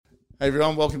Hey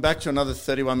everyone, welcome back to another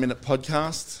 31-minute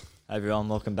podcast. Hey everyone,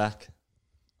 welcome back.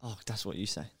 Oh, that's what you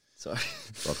say. Sorry.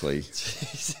 Broccoli.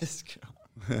 Jesus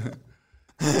Christ.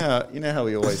 Yeah, you know how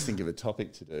we always think of a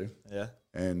topic to do, Yeah.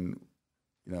 and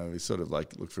we sort of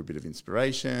like look for a bit of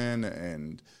inspiration.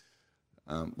 And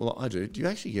well, I do. Do you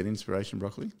actually get inspiration,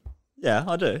 Broccoli? Yeah,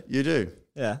 I do. You do.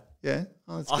 Yeah. Yeah.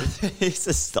 Oh,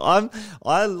 that's good.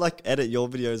 I like edit your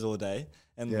videos all day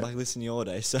and Yeah. like listen to you all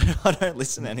day, so I don't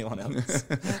listen to anyone else.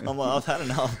 I'm like, I've had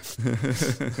enough.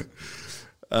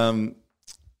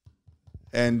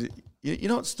 And you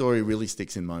know what story really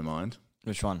sticks in my mind?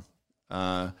 Which one?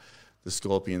 The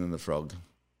scorpion and the frog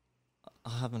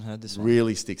I haven't heard this one.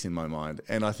 really sticks in my mind,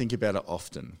 and I think about it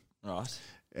often. Right.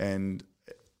 And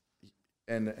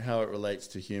how it relates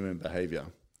to human behaviour.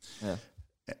 Yeah.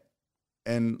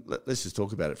 And let's just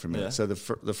talk about it for a minute. Yeah. So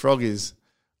the frog is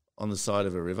on the side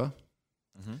of a river,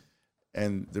 Mm-hmm.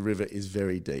 and the river is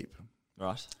very deep.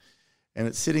 Right. And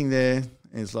it's sitting there,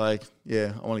 and it's like,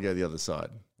 yeah, I want to go to the other side.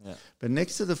 Yeah. But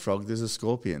next to the frog, there's a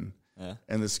scorpion, Yeah.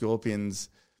 and the scorpion's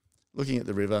looking at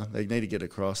the river. They need to get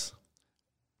across,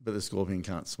 but the scorpion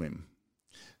can't swim.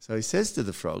 So he says to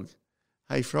the frog,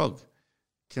 "Hey, frog,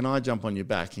 can I jump on your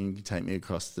back and you can take me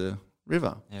across the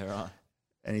river?" Yeah. Right.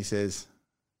 And he says,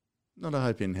 "Not a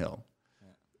hope in hell.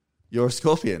 You're a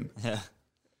scorpion." Yeah.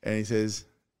 And he says,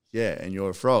 "Yeah, and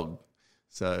you're a frog.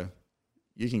 So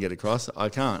you can get across. I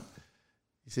can't."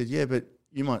 He said, "Yeah, but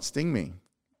you might sting me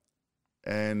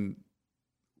and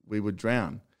we would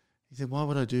drown." He said, "Why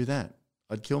would I do that?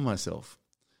 I'd kill myself.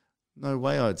 No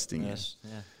way I'd sting Yes. Yeah.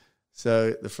 you."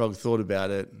 So the frog thought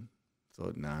about it,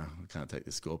 thought, "Nah, I can't take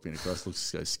the scorpion across. Looks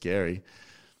so scary."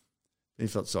 He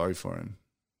felt sorry for him.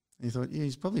 And he thought, yeah,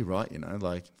 he's probably right,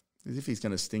 like as if he's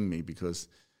going to sting me because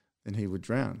then he would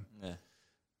drown. Yeah.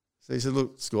 So he said,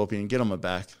 "Look, scorpion, get on my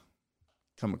back.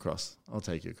 Come across. I'll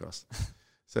take you across."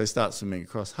 So he starts swimming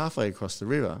across. Halfway across the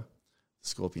river, the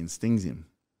scorpion stings him.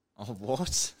 Oh,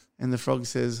 what? And the frog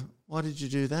says, "Why did you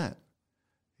do that?"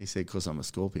 He said, "'Cause I'm a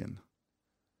scorpion."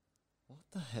 What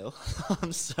the hell?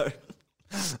 I'm sorry.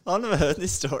 I've never heard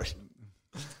this story.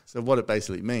 So what it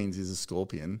basically means is a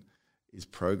scorpion is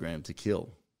programmed to kill.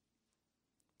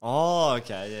 Oh,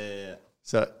 okay. Yeah. Yeah.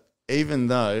 So even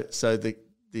though,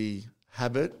 the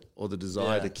habit or the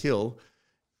desire Yeah. to kill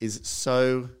is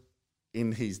so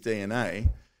in his DNA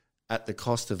at the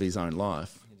cost of his own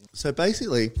life. So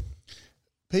basically,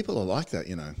 people are like that,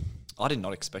 I did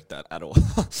not expect that at all.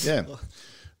 Yeah.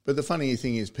 But the funny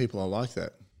thing is people are like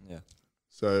that. Yeah.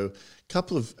 So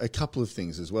a couple of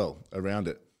things as well around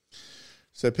it.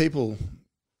 So people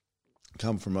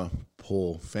come from a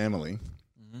poor family,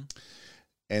 Mm-hmm.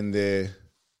 and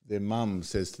their mum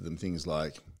says to them things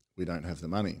like, "We don't have the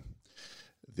money.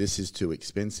 This is too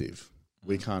expensive.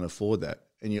 We can't afford that."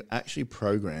 And you actually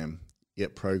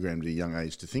get programmed at a young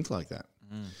age to think like that.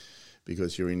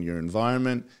 Because you're in your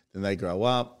environment, then they grow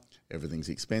up, everything's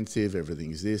expensive,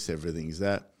 everything's this, everything's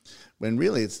that. When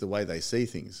really it's the way they see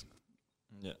things.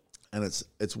 Yeah. And it's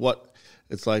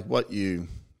like what you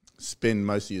spend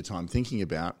most of your time thinking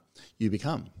about, you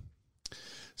become.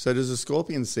 So does a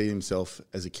scorpion see himself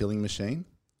as a killing machine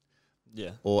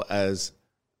Yeah. or as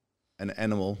an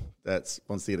animal that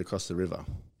wants to get across the river?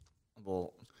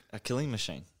 Well, a killing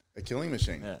machine. A killing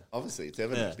machine. Yeah. Obviously, it's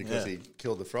evident Yeah, because yeah. he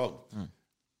killed the frog.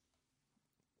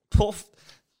 Poof.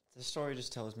 The story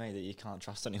just tells me that you can't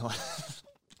trust anyone.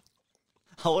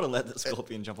 I would have let the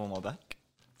scorpion jump on my back.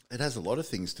 It has a lot of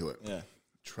things to it. Yeah.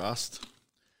 Trust,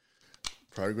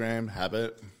 program,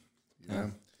 habit,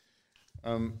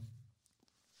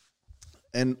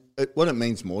 and what it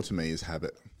means more to me is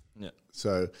habit. Yeah.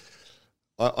 So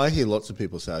I hear lots of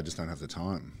people say, "I just don't have the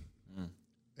time,"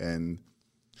 and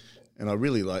I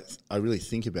really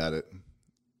think about it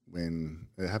when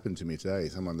it happened to me today.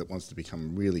 Someone that wants to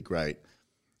become really great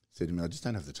said to me, "I just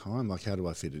don't have the time. Like, how do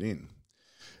I fit it in?"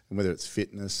 And whether it's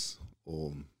fitness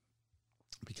or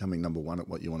becoming number one at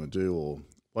what you want to do or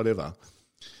whatever,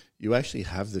 you actually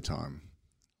have the time,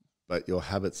 but your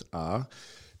habits are,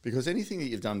 because anything that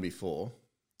you've done before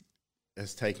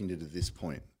has taken you to this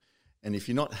point. And if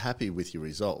you're not happy with your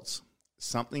results,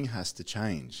 something has to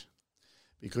change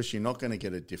because you're not going to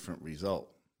get a different result.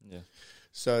 Yeah.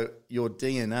 So your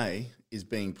DNA is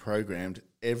being programmed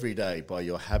every day by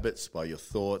your habits, by your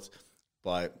thoughts,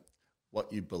 by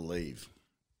what you believe.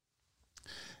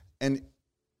 And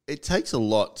it takes a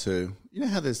lot to,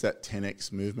 how there's that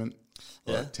 10X movement?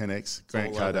 Yeah. Like 10X, It's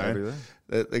Grant all over Cardone. everywhere.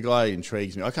 The guy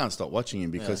intrigues me. I can't stop watching him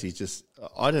because he's just,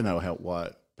 I don't know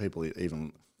why people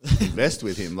even invest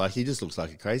with him. Like, he just looks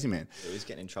like a crazy man. Yeah, he's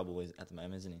getting in trouble at the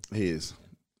moment, isn't he? He is.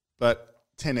 But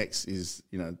 10X is,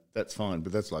 that's fine,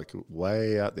 but that's like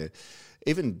way out there.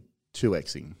 Even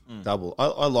 2xing, double.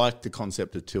 I like the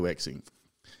concept of 2xing.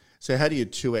 So how do you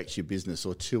 2x your business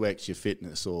or 2x your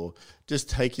fitness or just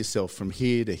take yourself from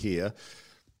here to here?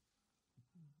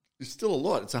 It's still a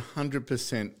lot. It's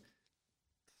 100%.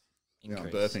 I'm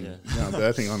burping. Yeah. I'm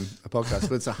burping on a podcast,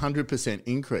 but it's 100%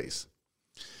 increase.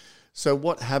 So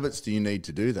what habits do you need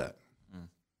to do that?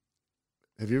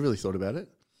 Have you really thought about it?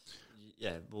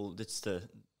 Yeah, well, do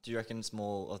you reckon it's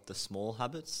more of the small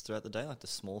habits throughout the day, like the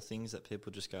small things that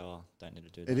people just go, oh, don't need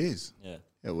to do that? It is. Yeah.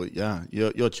 Yeah, well, yeah,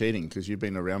 you're cheating because you've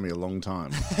been around me a long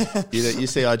time. you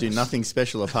see, I do nothing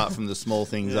special apart from the small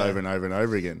things over and over and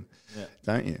over again. Yeah.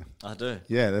 Don't you? I do.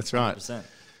 Yeah, that's right. 100%.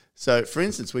 So, for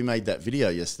instance, we made that video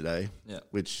yesterday,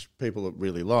 which people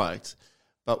really liked.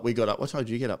 But we got up. What time did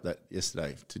you get up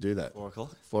yesterday to do that? 4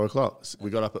 o'clock. 4 o'clock. So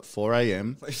we got up at 4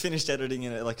 a.m. We finished editing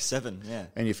it at like 7. Yeah.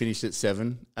 And you finished at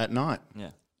 7 at night. Yeah.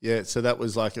 Yeah. So that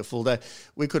was like a full day.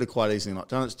 We could have quite easily not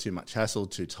done it. It's too much hassle.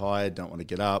 Too tired. Don't want to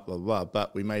get up. Blah blah. Blah.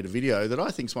 But we made a video that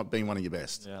I think's been one of your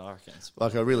best. Yeah, I reckon.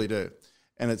 Like I really do.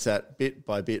 And it's at bit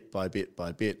by bit by bit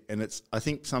by bit. And it's. I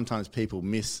think sometimes people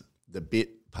miss the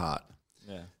bit part.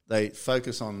 Yeah. They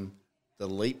focus on the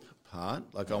leap part.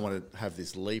 Like I want to have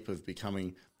this leap of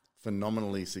becoming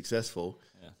phenomenally successful.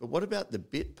 Yeah. But what about the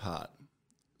bit part?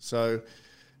 So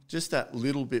just that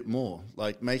little bit more,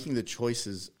 like making the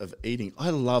choices of eating. I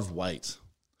love weight.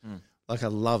 Like I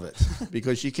love it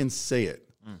because you can see it.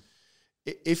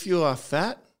 If you are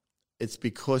fat, it's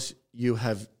because you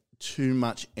have too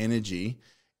much energy.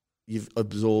 You've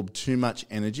absorbed too much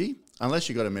energy, unless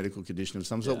you've got a medical condition of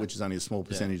some sort, which is only a small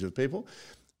percentage of people.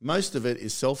 Most of it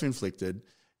is self-inflicted,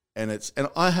 and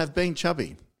I have been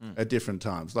chubby at different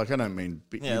times. Like I don't mean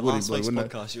last week's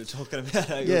podcast you were talking about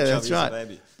how you were chubby that's right. as a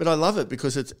baby. But I love it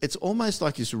because it's almost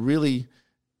like this really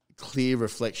clear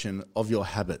reflection of your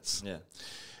habits. Yeah.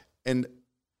 And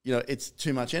it's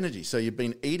too much energy. So you've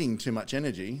been eating too much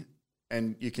energy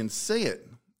and you can see it.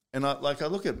 And I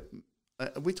look at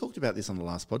we talked about this on the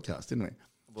last podcast, didn't we?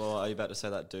 Well, are you about to say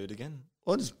that dude again?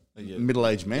 Or just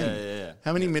middle-aged men. Yeah.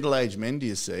 How many middle-aged men do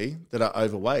you see that are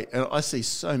overweight? And I see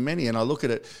so many, and I look at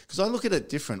it, because I look at it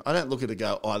different. I don't look at it and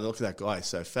go, oh, look at that guy, he's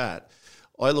so fat.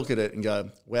 I look at it and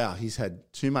go, wow, he's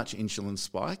had too much insulin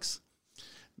spikes,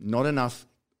 not enough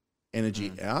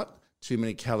energy out, too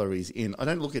many calories in. I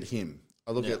don't look at him.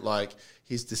 I look at, like,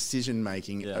 his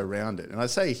decision-making around it. And I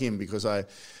say him because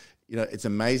it's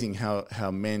amazing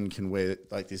how men can wear,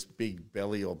 like, this big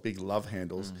belly or big love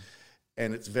handles,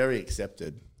 and it's very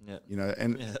accepted,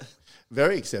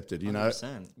 very accepted,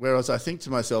 100%. Whereas I think to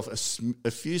myself, a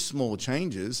few small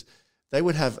changes, they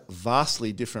would have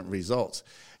vastly different results.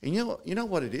 And you know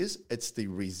what it is? It's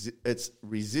it's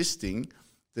resisting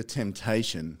the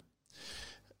temptation,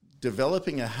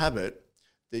 developing a habit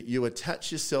that you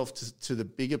attach yourself to the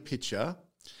bigger picture,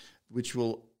 which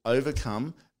will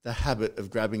overcome the habit of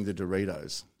grabbing the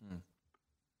Doritos.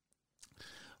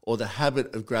 Or the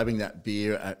habit of grabbing that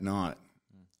beer at night.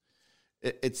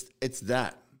 It's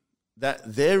that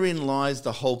therein lies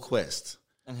the whole quest.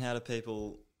 And how do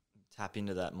people tap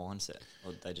into that mindset?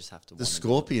 Or they just have to... The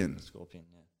scorpion. The scorpion,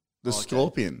 yeah. The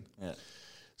scorpion. Yeah.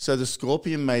 So the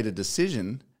scorpion made a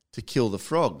decision to kill the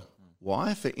frog.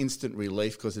 Why? For instant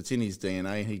relief, because it's in his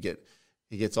DNA and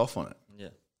he gets off on it. Yeah.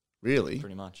 Really?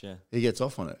 Pretty much, yeah. He gets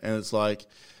off on it. And it's like,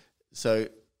 so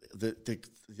the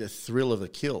thrill of the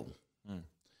kill.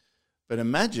 But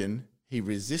imagine he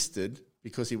resisted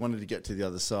because he wanted to get to the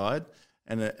other side,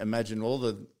 and imagine all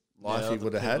the life he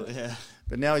would have had. Yeah.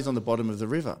 But now he's on the bottom of the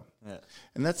river. Yeah.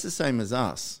 And that's the same as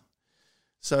us.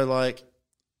 So, like,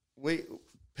 and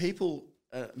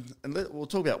we'll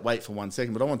talk about weight for 1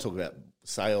 second, but I want to talk about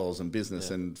sales and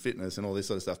business and fitness and all this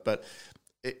sort of stuff. But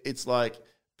it's like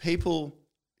people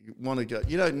want to go,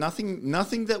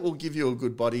 nothing that will give you a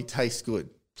good body tastes good,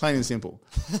 plain and simple.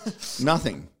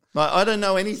 Nothing. Like, I don't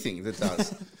know anything that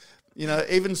does.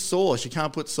 Even sauce, you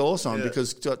can't put sauce on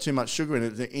because it's got too much sugar in it,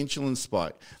 the insulin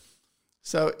spike.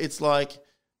 So it's like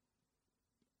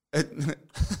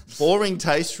boring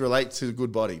tastes relate to a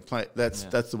good body. That's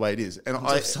the way it is. And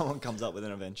if someone comes up with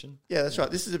an invention. Yeah, that's right.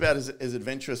 This is about as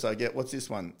adventurous I get. What's this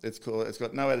one? It's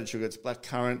got no added sugar. It's black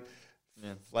currant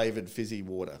flavoured fizzy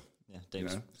water. Yeah,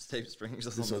 Deep Springs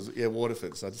or something.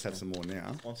 Waterford. So I just have some more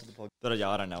now. But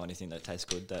I don't know anything that tastes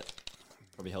good that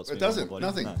probably helps me. It doesn't.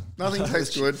 Nothing. No. Nothing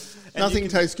tastes good. Nothing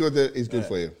tastes good that is good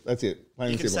for you. That's it.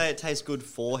 You can say it tastes good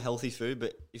for healthy food,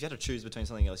 but if you had to choose between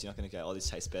something else, you're not going to go, oh, this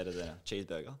tastes better than a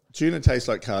cheeseburger. Tuna tastes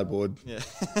like cardboard. Yeah.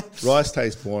 Rice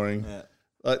tastes boring. Yeah.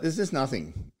 Like, there's just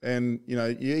nothing. And, you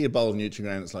eat a bowl of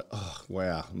Nutri-Grain, it's like, oh,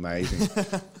 wow, amazing.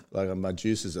 Like, my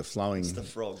juices are flowing. It's the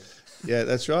frog. Yeah,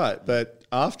 that's right. But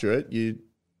after it,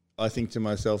 I think to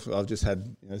myself, I've just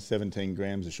had 17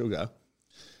 grams of sugar.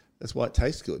 That's why it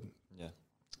tastes good. Yeah.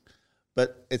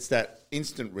 But it's that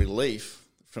instant relief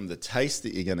from the taste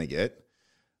that you're going to get,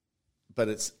 but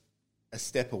it's a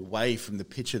step away from the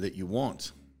picture that you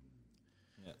want.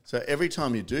 Yeah. So every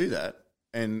time you do that,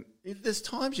 and if there's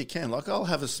times you can, like I'll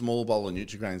have a small bowl of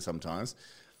Nutri-Grain sometimes,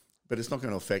 but it's not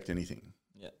going to affect anything.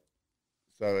 Yeah.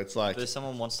 So it's like... But if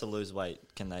someone wants to lose weight,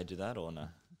 can they do that or no?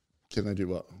 Can they do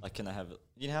what? Like, can they have...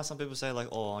 You know how some people say, like,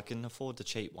 oh, I can afford to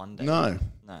cheat one day? No.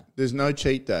 No. There's no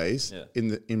cheat days Yeah.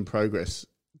 in progress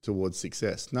towards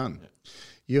success. None. Yeah.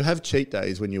 You have cheat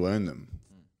days when you earn them.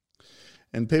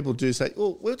 And people do say,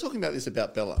 well, we were talking about this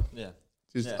about Bella. Yeah.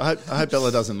 Just, Yeah. I hope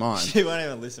Bella doesn't mind. She won't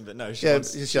even listen, but no, she Yeah,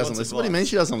 wants, she doesn't listen. What do you mean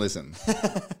she doesn't listen?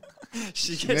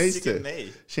 She She gets needs sick to. of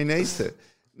me. She needs to.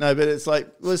 No, but it's like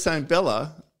we we're saying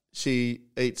Bella, she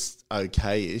eats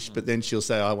okay-ish, but then she'll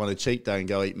say, I want a cheat day and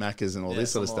go eat Macca's and all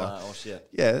this sort of something stuff. like that, or shit.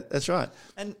 Yeah, that's right.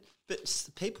 But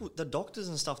people, the doctors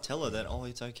and stuff tell her that, oh,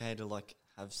 it's okay to like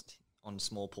have on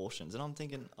small portions. And I'm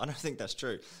thinking, I don't think that's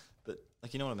true. But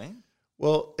like, you know what I mean?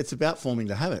 Well, it's about forming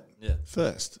the habit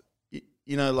first.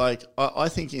 I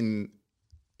think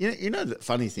the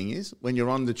funny thing is when you're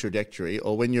on the trajectory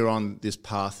or when you're on this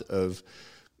path of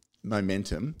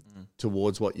momentum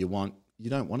towards what you want, you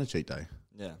don't want a cheat day.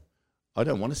 Yeah. I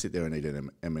don't want to sit there and eat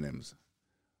M&Ms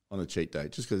on a cheat day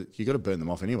just because you got to burn them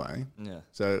off anyway. Yeah.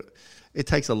 So it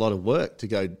takes a lot of work to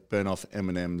go burn off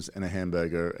M&Ms and a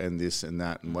hamburger and this and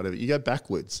that and whatever. You go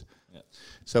backwards. Yeah.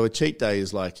 So a cheat day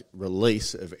is like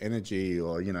release of energy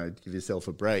or, give yourself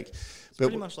a break. It's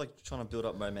pretty much like trying to build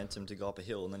up momentum to go up a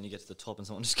hill and then you get to the top and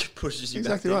someone just pushes you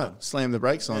exactly back right. down. Slam the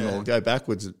brakes on or go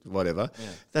backwards, whatever. Yeah.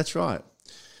 That's right.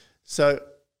 So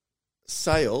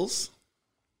sales,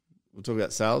 we'll talk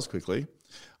about sales quickly.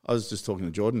 I was just talking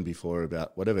to Jordan before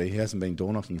about whatever. He hasn't been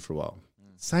door knocking for a while.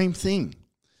 Same thing.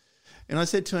 And I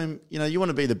said to him, you want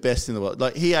to be the best in the world.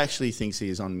 Like he actually thinks he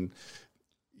is on,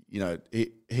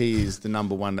 he is the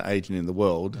number one agent in the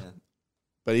world,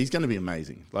 but he's going to be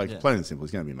amazing. Like plain and simple,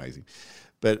 he's going to be amazing.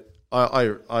 But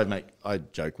I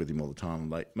joke with him all the time. I'm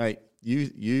like, mate,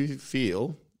 you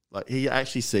feel like he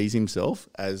actually sees himself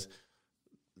as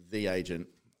the agent,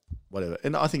 whatever.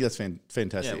 And I think that's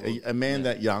fantastic. Yeah, a man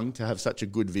that young to have such a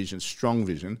good vision, strong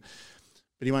vision,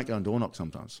 but he won't go and door knock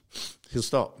sometimes. He'll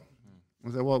stop.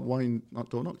 I say, why you not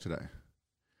door knock today?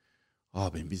 Oh,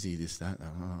 I've been busy, this, that,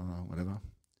 whatever.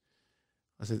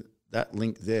 I said, that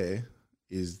link there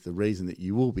is the reason that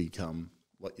you will become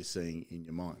what you're seeing in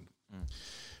your mind.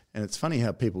 And it's funny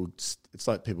how it's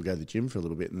like people go to the gym for a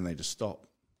little bit and then they just stop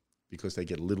because they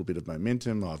get a little bit of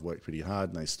momentum. I've worked pretty hard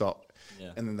and they stop.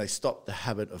 Yeah. And then they stop the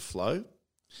habit of flow.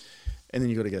 And then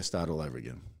you've got to go start all over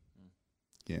again.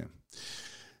 Yeah.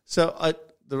 So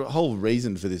the whole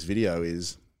reason for this video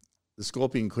is the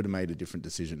Scorpion could have made a different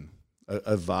decision,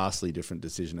 a vastly different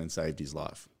decision and saved his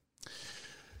life.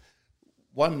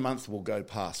 1 month will go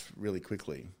past really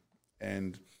quickly.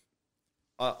 And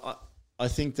I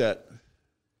think that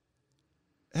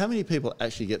how many people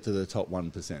actually get to the top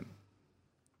 1%?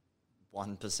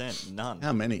 1%, none.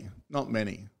 How many? Not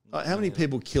many. How many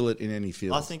people kill it in any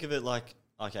field? I think of it like,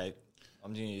 okay,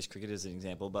 I'm going to use cricket as an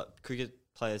example, but cricket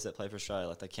players that play for Australia,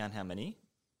 like they count how many?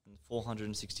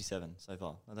 467 so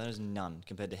far. Now, that is none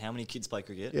compared to how many kids play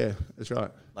cricket. Yeah, that's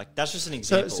right. Like that's just an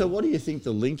example. So what do you think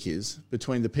the link is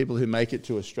between the people who make it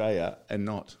to Australia and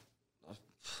not?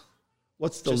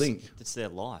 What's the link? It's their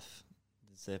life.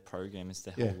 It's their program. It's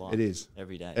their whole life. It is.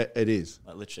 Every day. It is.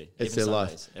 Like literally. It's even their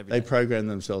Sundays, life. every They day. program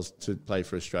themselves to play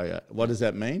for Australia. What does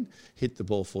that mean? Hit the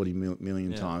ball 40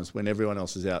 million times. When everyone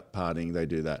else is out partying, they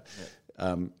do that.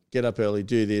 Yeah. Get up early,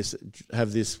 do this,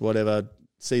 have this, whatever,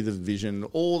 see the vision,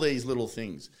 all these little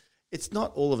things. It's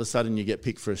not all of a sudden you get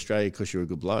picked for Australia because you're a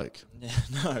good bloke. Yeah,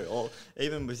 no. Or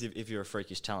even with if you're a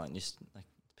freakish talent, like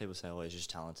people say, oh, he's just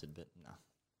talented, but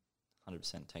no,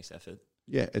 100% takes effort.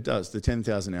 Yeah, it does. The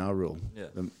 10,000 hour rule. Yeah.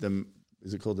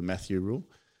 Is it called the Matthew rule?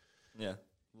 Yeah.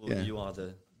 Well, you are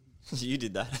you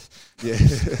did that. Yeah.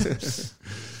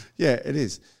 Yeah, it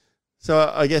is.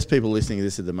 So I guess people listening to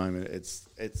this at the moment,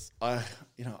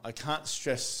 I can't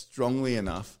stress strongly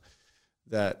enough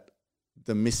that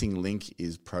the missing link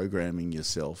is programming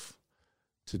yourself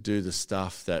to do the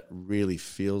stuff that really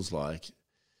feels like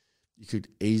you could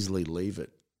easily leave it.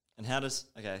 And how does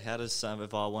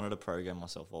if I wanted to program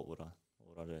myself, what would I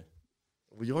do?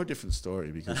 Well, you're a different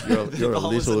story because you're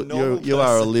If you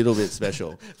are a little bit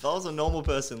special. If I was a normal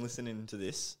person listening to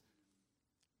this,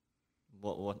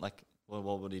 what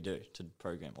would he do to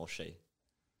program, or she?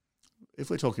 If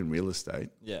we're talking real estate,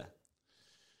 Yeah.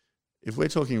 if we're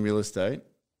talking real estate,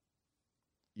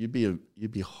 you'd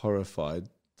be horrified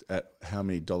at how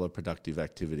many dollar productive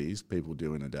activities people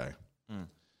do in a day.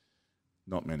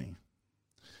 Not many.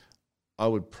 I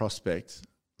would prospect,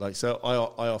 so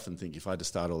I often think if I had to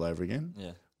start all over again,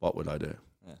 what would I do?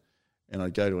 Yeah. And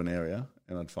I'd go to an area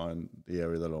and I'd find the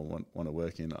area that I want to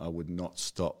work in. I would not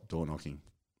stop door knocking.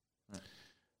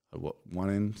 One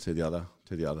end to the other,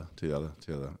 to the other, to the other,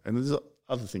 to the other. And there's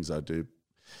other things I do.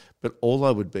 But all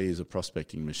I would be is a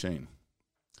prospecting machine.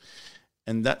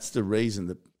 And that's the reason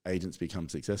that agents become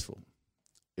successful.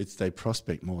 It's they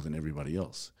prospect more than everybody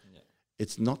else. Yeah.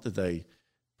 It's not that they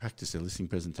practice their listing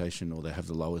presentation or they have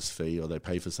the lowest fee or they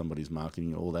pay for somebody's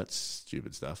marketing, all that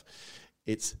stupid stuff.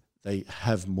 It's they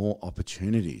have more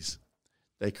opportunities.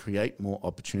 They create more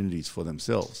opportunities for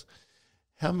themselves.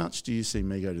 How much do you see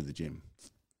me go to the gym?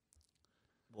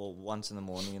 Well, once in the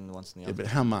morning and once in the afternoon. afternoon.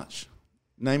 But how much?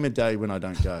 Name a day when I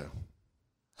don't go.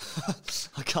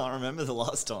 I can't remember the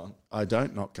last time. I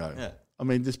don't not go. Yeah. I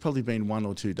mean, there's probably been 1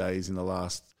 or 2 days in the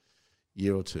last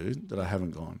year or two that I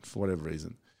haven't gone for whatever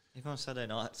reason. Even on Saturday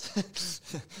nights,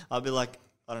 I'd be like,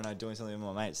 I don't know, doing something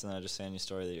with my mates, and then I just say on your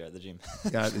story that you're at the gym.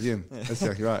 Yeah, at the gym. Yeah. That's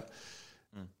exactly right.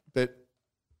 But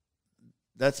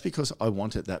that's because I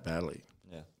want it that badly.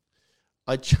 Yeah.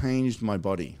 I changed my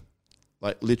body,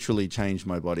 literally changed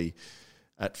my body.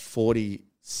 At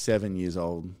 47 years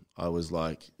old, I was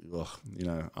like,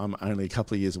 I'm only a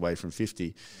couple of years away from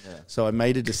 50. Yeah. So I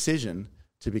made a decision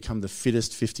to become the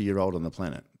fittest 50-year-old on the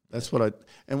planet. That's what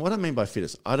I mean by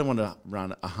fittest. I don't want to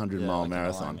run a 100-mile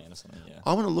marathon.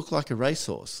 I want to look like a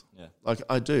racehorse. Yeah. Like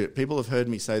I do. People have heard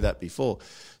me say that before.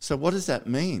 So what does that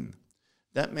mean?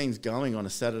 That means going on a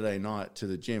Saturday night to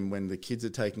the gym when the kids are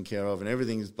taken care of and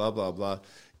everything's blah, blah, blah.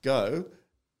 Go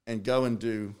and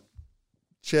do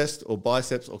chest or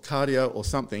biceps or cardio or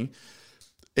something,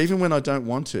 even when I don't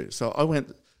want to. So I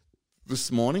went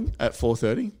this morning at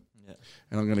 4:30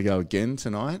 and I'm going to go again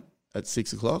tonight at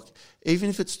 6 o'clock, even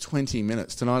if it's 20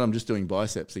 minutes. Tonight I'm just doing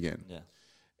biceps again. Yeah.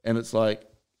 And it's like,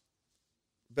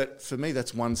 but for me,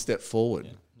 that's one step forward.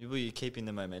 Yeah. You're keeping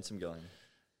the momentum going.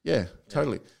 Yeah,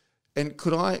 totally. And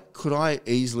could I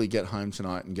easily get home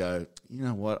tonight and go, you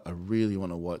know what, I really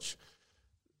want to watch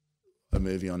a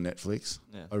movie on Netflix.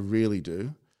 Yeah. I really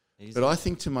do. Easy. But I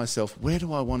think to myself, where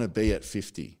do I want to be at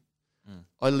 50?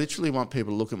 I literally want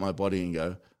people to look at my body and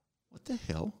go, what the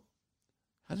hell?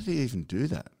 How did he even do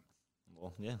that?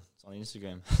 Well, yeah, it's on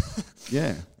Instagram.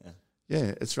 Yeah,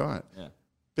 it's right. Yeah.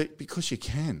 But because you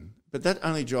can. But that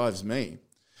only drives me.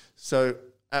 So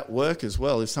at work as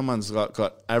well, if someone's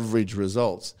got average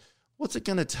results, what's it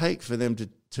going to take for them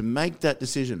to make that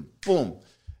decision? Boom.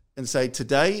 And say,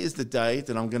 today is the day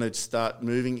that I'm going to start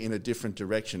moving in a different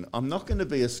direction. I'm not going to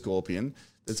be a scorpion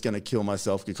that's going to kill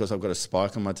myself because I've got a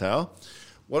spike on my tail.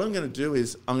 What I'm going to do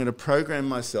is I'm going to program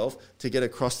myself to get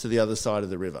across to the other side of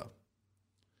the river.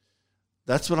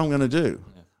 That's what I'm going to do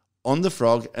on the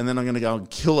frog, and then I'm going to go and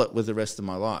kill it with the rest of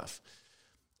my life.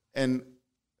 And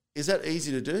is that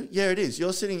easy to do? Yeah, it is.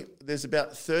 You're sitting, there's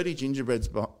about 30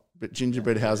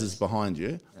 gingerbread houses behind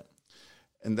you. Yeah.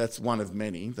 And that's one of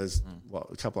many. There's,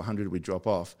 a couple of hundred we drop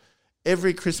off.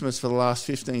 Every Christmas for the last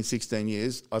 15, 16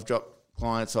 years, I've dropped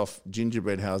clients off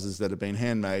gingerbread houses that have been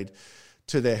handmade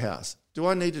to their house. Do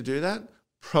I need to do that?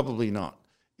 Probably not.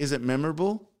 Is it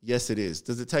memorable? Yes, it is.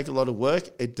 Does it take a lot of work?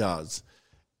 It does.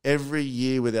 Every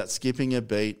year without skipping a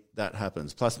beat, that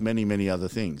happens, plus many, many other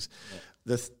things.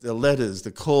 Yeah. The letters,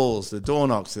 the calls, the door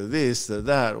knocks, the this, the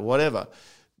that, whatever.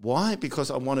 Why? Because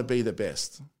I want to be the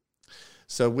best.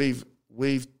 So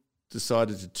we've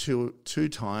decided to two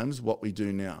times what we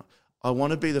do now. I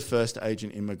want to be the first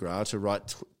agent in McGrath to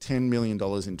write $10 million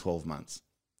in 12 months.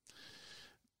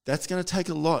 That's going to take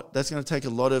a lot. That's going to take a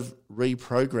lot of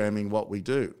reprogramming what we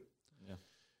do. Yeah.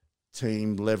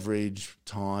 Team, leverage,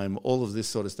 time, all of this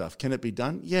sort of stuff. Can it be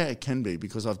done? Yeah, it can be,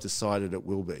 because I've decided it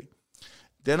will be.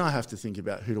 Then I have to think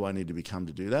about, who do I need to become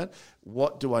to do that?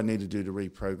 What do I need to do to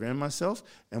reprogram myself?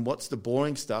 And what's the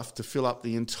boring stuff to fill up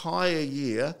the entire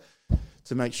year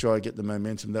to make sure I get the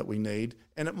momentum that we need?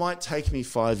 And it might take me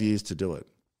 5 years to do it.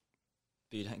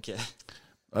 But you don't care.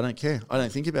 I don't care. I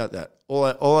don't think about that.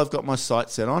 All I've got my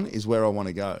sight set on is where I want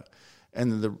to go.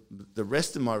 And the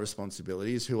rest of my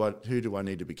responsibility is who do I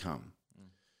need to become?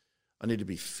 I need to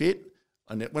be fit.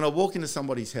 When I walk into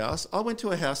somebody's house, I went to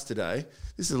a house today.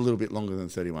 This is a little bit longer than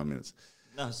 31 minutes.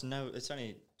 No, it's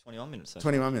only 21 minutes.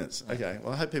 21 minutes. Okay.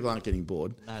 Well, I hope people aren't getting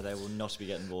bored. No, they will not be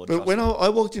getting bored. But when I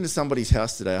walked into somebody's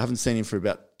house today, I haven't seen him for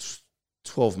about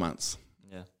 12 months.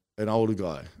 Yeah. An older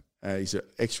guy. He's an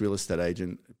ex-real estate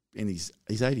agent, and he's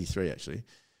 83 actually.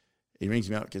 He rings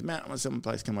me up and goes, "Matt, I want some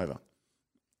place, come over."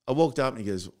 I walked up and he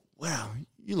goes, "Wow,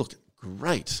 you look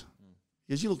great."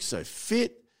 He goes, "You look so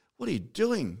fit. What are you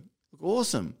doing? Look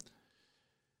awesome.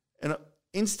 And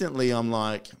instantly I'm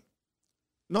like,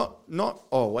 not,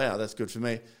 oh, wow, that's good for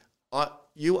me.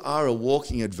 You are a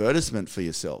walking advertisement for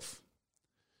yourself.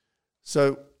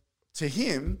 So to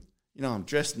him, you know, I'm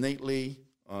dressed neatly.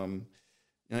 You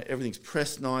know, everything's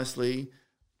pressed nicely.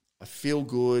 I feel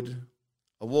good.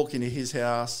 I walk into his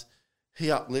house.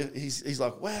 He's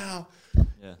like, wow.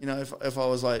 Yeah. You know, if I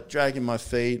was like dragging my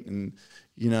feet and,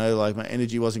 you know, like my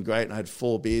energy wasn't great and I had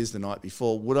 4 beers the night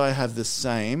before, would I have the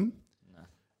same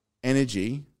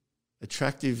energy,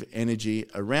 attractive energy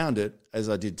around it as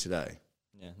I did today?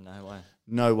 Yeah, no way.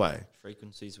 No way.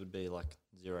 Frequencies would be like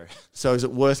 0. So is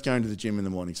it worth going to the gym in the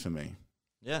mornings for me?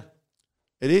 Yeah.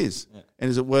 It is. Yeah. And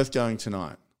is it worth going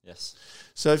tonight? Yes.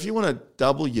 So if you want to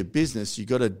double your business, you've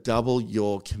got to double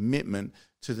your commitment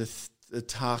to the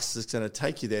tasks that's going to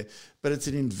take you there. But it's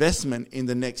an investment in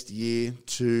the next year,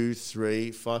 2,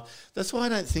 3, 5. That's why I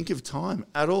don't think of time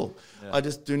at all. Yeah. I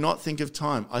just do not think of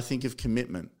time. I think of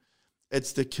commitment.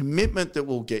 It's the commitment that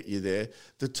will get you there.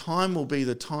 The time will be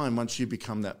the time once you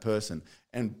become that person.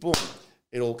 And boom,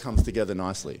 it all comes together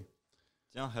nicely.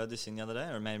 You know, I heard this thing the other day,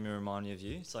 or it made me remind you of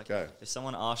you. It's like Go. if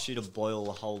someone asked you to boil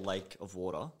a whole lake of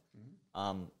water,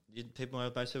 most people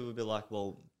would be like,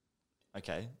 well,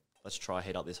 okay, let's try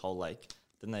heat up this whole lake.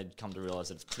 Then they'd come to realise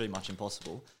that it's pretty much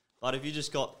impossible. But if you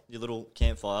just got your little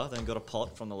campfire, then got a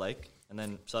pot from the lake, and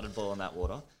then started boiling that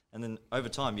water, and then over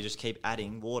time you just keep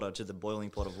adding water to the boiling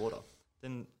pot of water,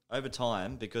 then over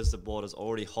time, because the water's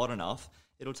already hot enough,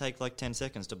 it'll take like 10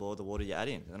 seconds to boil the water you add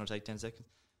in. Then it'll take 10 seconds.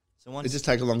 So once, It just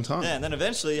takes a long time. yeah, and then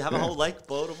eventually you have a whole lake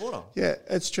boiled of water. Yeah,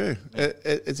 it's true.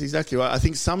 It's exactly right. I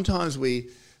think sometimes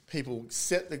people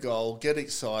set the goal, get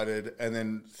excited, and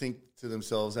then think to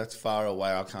themselves, that's far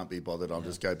away, I can't be bothered, I'll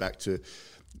just go back to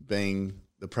being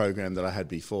the program that I had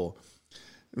before,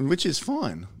 which is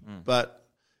fine. But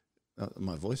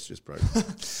my voice just broke,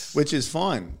 which is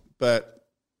fine. But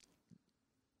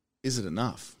is it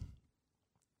enough?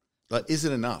 Like, is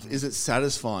it enough? Is it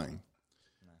satisfying?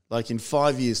 Like in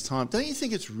 5 years' time, don't you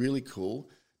think it's really cool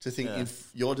to think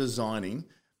if you're designing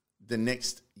the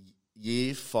next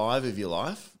year 5 of your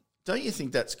life? Don't you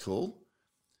think that's cool?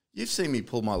 You've seen me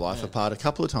pull my life apart a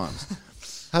couple of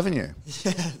times, haven't you?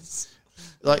 Yes.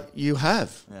 Like you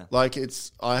have. Yeah. Like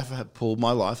I have pulled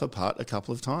my life apart a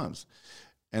couple of times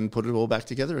and put it all back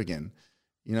together again.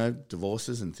 You know,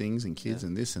 divorces and things and kids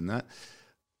and this and that.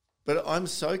 But I'm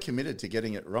so committed to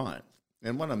getting it right.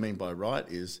 And what I mean by right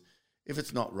is, if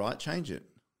it's not right, change it.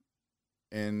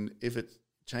 And if it's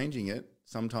changing it,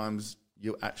 sometimes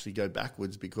you actually go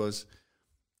backwards because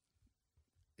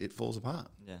it falls apart.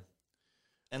 Yeah.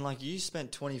 And like you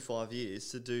spent 25 years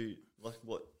to do like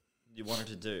what you wanted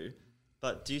to do.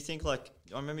 But do you think like,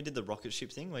 I remember you did the rocket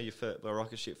ship thing where where a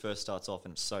rocket ship first starts off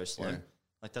and it's so slow. Yeah.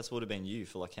 Like that's would have been you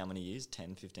for like how many years?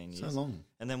 10, 15 years? So long.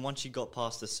 And then once you got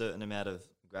past a certain amount of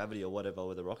gravity or whatever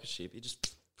with a rocket ship, it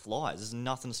just flies. There's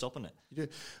nothing stopping it. You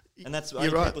do. And that's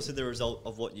You're right. people see the result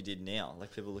of what you did now.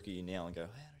 Like people look at you now and go, how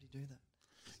did he do that?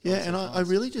 Yeah, and I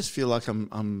really just feel like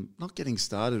I'm not getting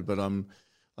started, but I'm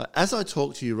as I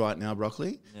talk to you right now,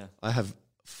 Broccoli. Yeah. I have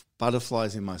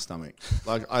butterflies in my stomach.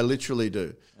 Like I literally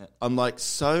do. Yeah. I'm like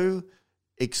so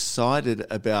excited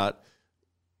about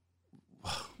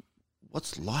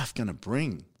what's life going to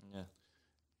bring. Yeah.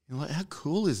 You know, like how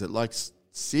cool is it? Like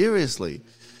seriously.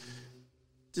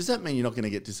 Does that mean you're not going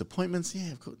to get disappointments?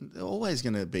 Yeah, of course, they're always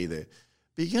going to be there.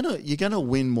 But you're gonna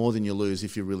win more than you lose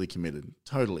if you're really committed.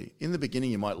 Totally. In the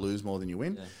beginning, you might lose more than you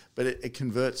win, but it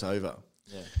converts over.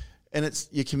 Yeah. And it's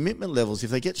your commitment levels. If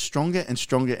they get stronger and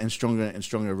stronger and stronger and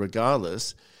stronger,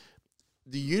 regardless,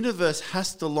 the universe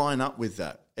has to line up with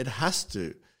that. It has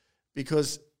to,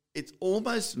 because it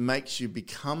almost makes you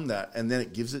become that, and then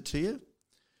it gives it to you.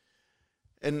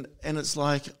 And it's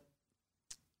like,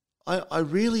 I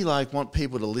really want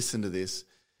people to listen to this.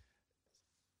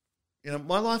 You know,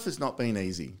 my life has not been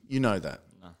easy. You know that.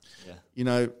 No. Yeah. You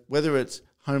know, whether it's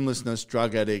homelessness,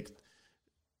 drug addict,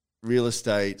 real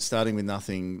estate, starting with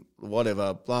nothing,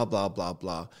 whatever, blah, blah, blah,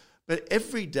 blah. But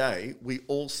every day we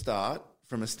all start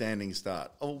from a standing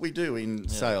start. Oh, we do in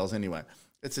sales anyway.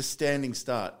 It's a standing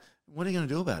start. What are you going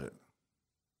to do about it?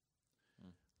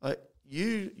 Like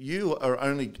you are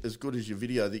only as good as your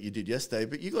video that you did yesterday,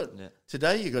 but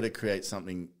today you got to create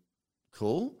something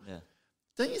cool. Yeah.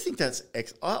 Don't you think that's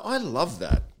I love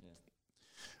that. Yeah.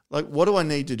 Like, what do I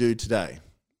need to do today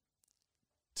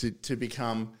to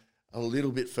become a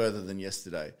little bit further than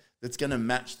yesterday that's going to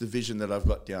match the vision that I've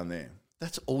got down there?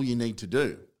 That's all you need to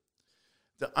do.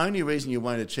 The only reason you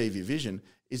won't achieve your vision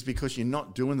is because you're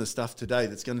not doing the stuff today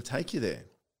that's going to take you there.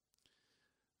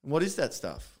 And what is that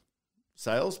stuff?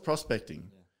 Sales, prospecting.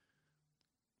 Yeah.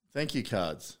 Thank you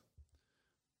cards.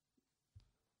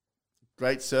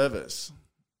 great service,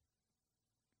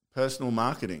 personal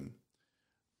marketing,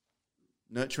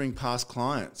 nurturing past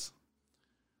clients.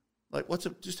 Like,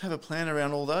 just have a plan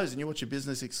around all those and you watch your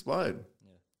business explode.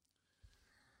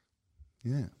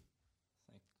 Yeah.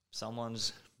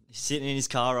 Someone's sitting in his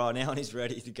car right now and he's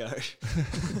ready to go.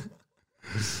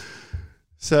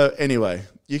 So anyway,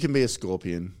 you can be a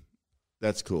Scorpion.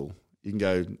 That's cool. You can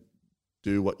go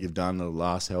do what you've done. It'll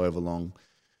last however long.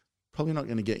 Probably not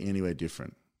going to get you anywhere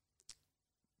different.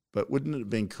 But wouldn't it have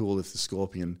been cool if the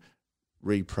Scorpion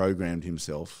reprogrammed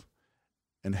himself?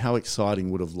 And how exciting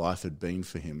would have life had been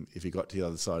for him if he got to the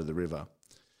other side of the river?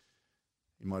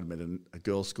 He might have met a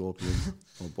girl scorpion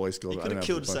or a boy scorpion. He could have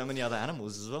killed so many other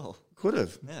animals as well. Could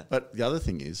have. Yeah. But the other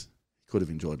thing is, he could have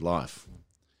enjoyed life.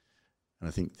 And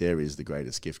I think there is the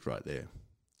greatest gift right there.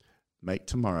 Make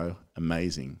tomorrow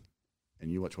amazing,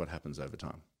 and you watch what happens over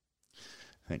time.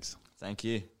 Thanks. Thank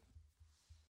you.